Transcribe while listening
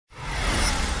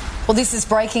Well, this is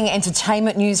breaking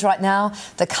entertainment news right now.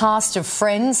 The cast of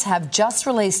Friends have just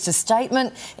released a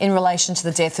statement in relation to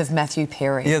the death of Matthew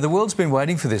Perry. Yeah, the world's been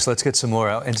waiting for this. Let's get some more.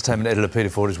 Our entertainment editor, Peter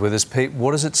Ford, is with us. Pete,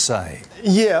 what does it say?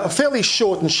 Yeah, fairly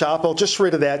short and sharp. I'll just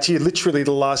read it out to you, literally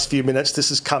the last few minutes. This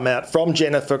has come out from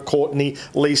Jennifer, Courtney,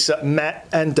 Lisa, Matt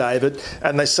and David.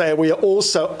 And they say, we are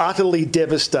also utterly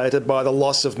devastated by the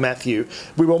loss of Matthew.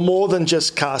 We were more than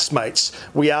just castmates.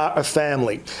 We are a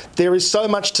family. There is so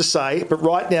much to say, but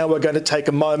right now we're going to take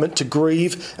a moment to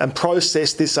grieve and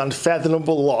process this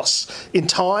unfathomable loss. In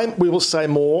time, we will say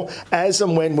more as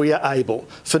and when we are able.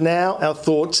 For now, our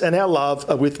thoughts and our love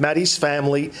are with Matty's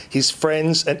family, his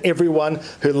friends and everyone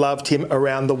who loved him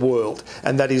around the world.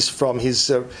 And that is from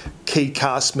his key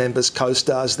cast members,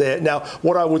 co-stars there. Now,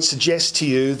 what I would suggest to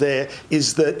you there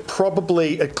is that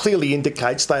probably it clearly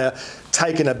indicates they are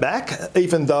taken aback,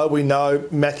 even though we know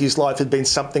Matthew's life had been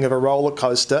something of a roller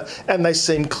coaster, and they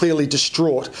seem clearly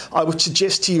distraught. I would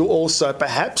suggest to you also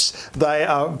perhaps they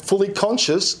are fully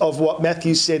conscious of what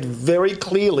Matthew said very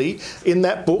clearly in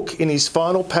that book. In his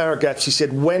final paragraphs, he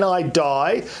said, "When I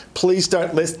die, please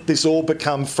don't let this all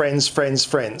become friends, friends,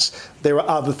 friends. There are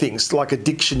other things like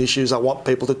addiction issues I want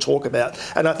people to talk about."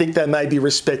 And I think they may be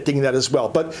respecting that as well.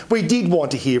 But we did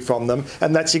want to hear from them,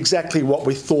 and that's exactly what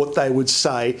we thought they would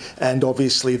say. And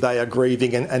obviously they are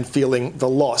grieving and feeling the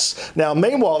loss. Now,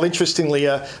 meanwhile, interestingly,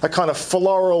 a kind of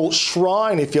floral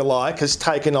shrine, if you like, has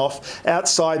taken off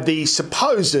outside the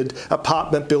supposed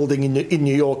apartment building in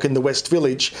New York in the West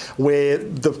Village where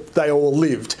they all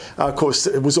lived. Of course,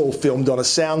 it was all filmed on a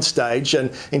soundstage, and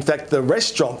in fact, the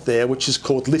restaurant there, which is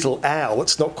called Little Owl,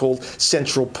 it's not called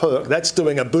Central Perk, that's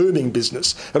doing a booming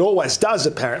business. It always does,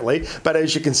 apparently, but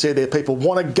as you can see there, people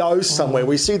want to go somewhere.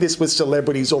 We see this with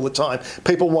celebrities all the time.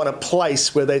 People want to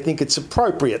place where they think it's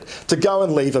appropriate to go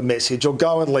and leave a message or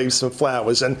go and leave some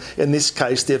flowers, and in this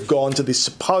case they've gone to this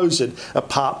supposed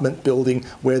apartment building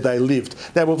where they lived.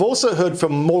 Now, we've also heard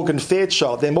from Morgan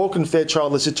Fairchild. Now, Morgan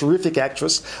Fairchild is a terrific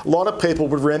actress. A lot of people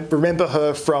would remember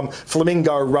her from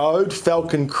Flamingo Road,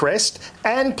 Falcon Crest,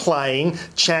 and playing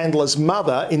Chandler's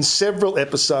mother in several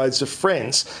episodes of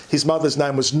Friends. His mother's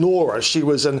name was Nora. She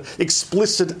was an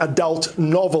explicit adult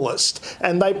novelist,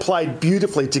 and they played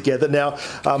beautifully together. Now,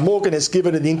 Morgan has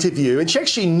given an interview, and she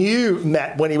actually knew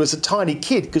Matt when he was a tiny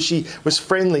kid because she was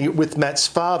friendly with Matt's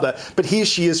father. But here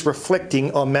she is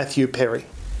reflecting on Matthew Perry.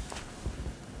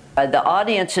 The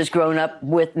audience has grown up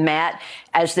with Matt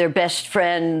as their best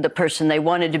friend, the person they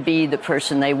wanted to be, the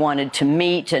person they wanted to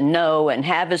meet and know and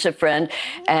have as a friend.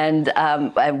 And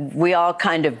we all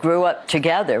kind of grew up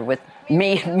together with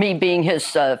me being his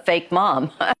fake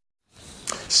mom.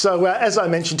 So, as I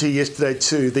mentioned to you yesterday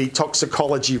too, the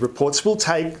toxicology reports will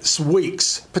take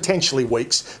weeks, potentially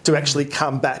weeks, to actually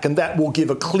come back, and that will give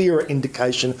a clearer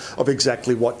indication of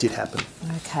exactly what did happen.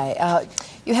 OK.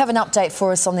 You have an update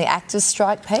for us on the actors'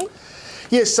 strike, Pete?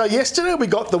 Yes, so yesterday we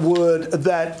got the word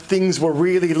that things were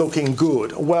really looking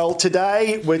good. Well,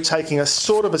 today we're taking a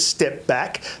sort of a step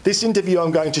back. This interview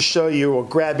I'm going to show you or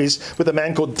grab is with a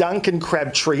man called Duncan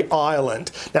Crabtree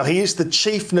Ireland. Now, he is the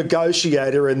chief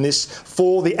negotiator in this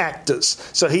for the actors.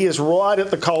 So he is right at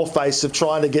the coalface of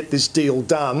trying to get this deal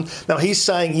done. Now, he's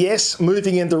saying, yes,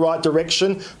 moving in the right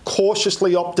direction,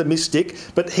 cautiously optimistic,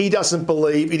 but he doesn't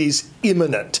believe it is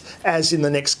imminent, as in the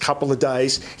next couple of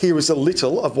days. Here is a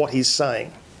little of what he's saying.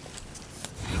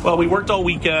 Well, we worked all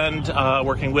weekend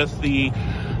working with the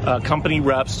company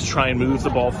reps to try and move the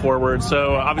ball forward.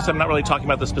 So obviously I'm not really talking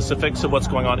about the specifics of what's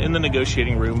going on in the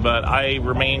negotiating room, but I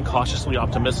remain cautiously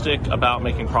optimistic about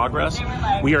making progress.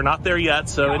 We are not there yet,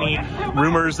 so any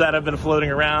rumors that have been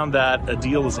floating around that a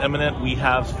deal is imminent, we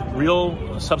have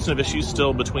real substantive issues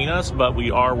still between us, but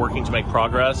we are working to make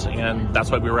progress, and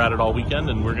that's why we were at it all weekend,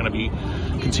 and we're going to be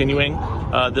continuing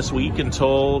this week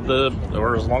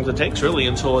or as long as it takes, really,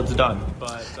 until it's done.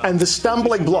 And the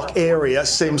stumbling block area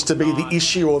seems to be the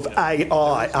issue of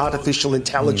AI, artificial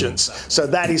intelligence. So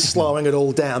that is slowing it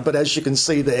all down. But as you can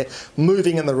see there,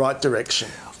 moving in the right direction.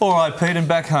 All right, Pete, and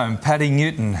back home, Patti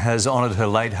Newton has honoured her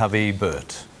late hubby,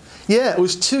 Bert. Yeah, it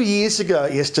was 2 years ago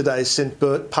yesterday since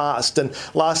Bert passed, and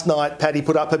last night Patti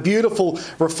put up a beautiful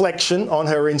reflection on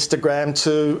her Instagram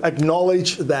to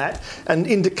acknowledge that and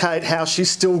indicate how she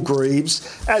still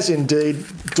grieves, as indeed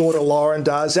daughter Lauren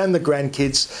does and the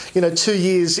grandkids. You know, 2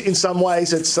 years, in some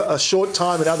ways it's a short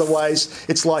time, in other ways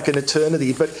it's like an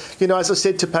eternity. But, you know, as I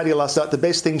said to Patti last night, the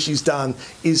best thing she's done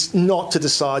is not to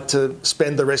decide to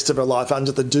spend the rest of her life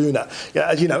under the doona.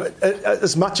 You know,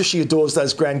 as much as she adores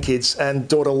those grandkids and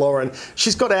daughter Lauren before. And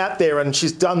she's got out there and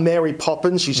she's done Mary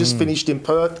Poppins. She's just finished in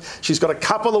Perth. She's got a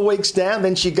couple of weeks down.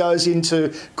 Then she goes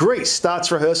into Greece,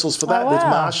 starts rehearsals for that with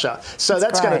Marsha. So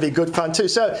that's going to be good fun too.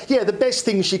 So, yeah, the best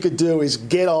thing she could do is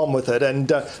get on with it. And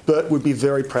Bert would be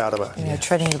very proud of her. Yeah,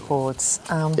 treading records.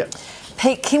 Yep.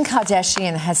 Pete, Kim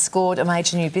Kardashian has scored a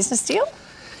major new business deal.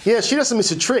 Yeah, she doesn't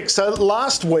miss a trick. So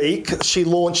last week, she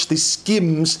launched the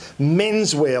SKIMS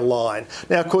menswear line.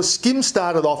 Now, of course, SKIMS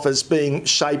started off as being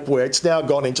shapewear. It's now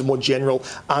gone into more general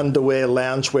underwear,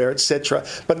 loungewear, etc.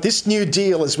 But this new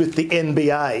deal is with the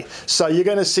NBA. So you're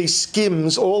going to see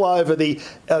SKIMS all over the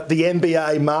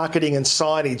NBA marketing and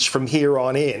signage from here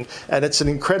on in. And it's an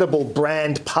incredible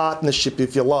brand partnership,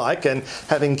 if you like. And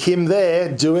having Kim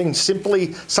there doing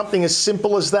simply something as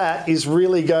simple as that is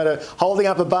really going to, holding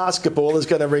up a basketball is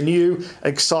going to renew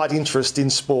excite interest in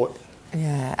sport.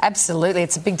 Yeah, absolutely.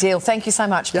 It's a big deal. Thank you so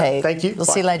much, Pete. Thank you. We'll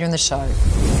see you later in the show.